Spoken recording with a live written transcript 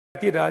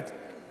Raj,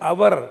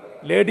 our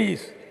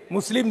ladies,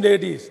 Muslim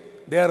ladies,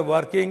 they are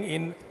working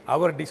in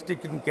our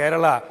district in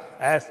Kerala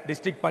as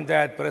district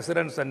panchayat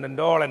presidents and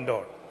all and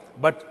all.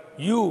 But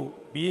you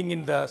being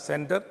in the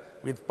center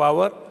with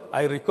power,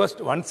 I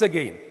request once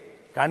again,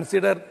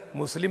 consider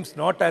Muslims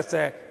not as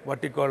a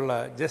what you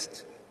call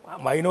just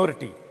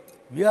minority.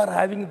 We are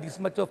having this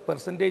much of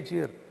percentage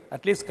here.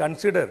 At least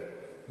consider.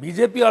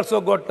 BJP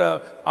also got,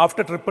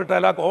 after triple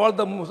talaq, all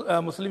the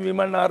Muslim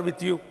women are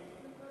with you.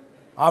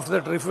 After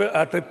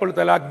the triple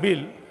talaq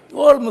bill,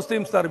 all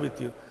Muslims are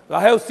with you.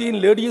 I have seen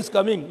ladies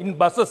coming in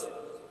buses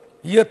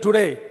here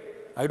today.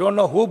 I don't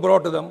know who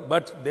brought them,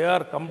 but they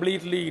are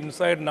completely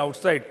inside and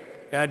outside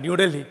New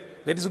Delhi.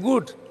 That is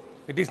good.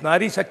 It is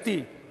Nari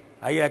Shakti.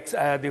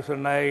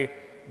 I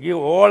give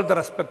all the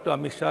respect to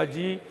Amit Shah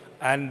ji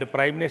and the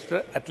Prime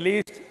Minister. At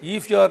least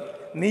if your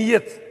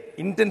niyat,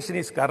 intention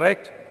is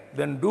correct,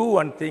 then do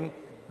one thing.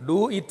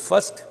 Do it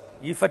first,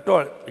 if at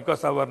all.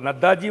 Because our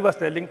Naddaji was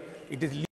telling, it is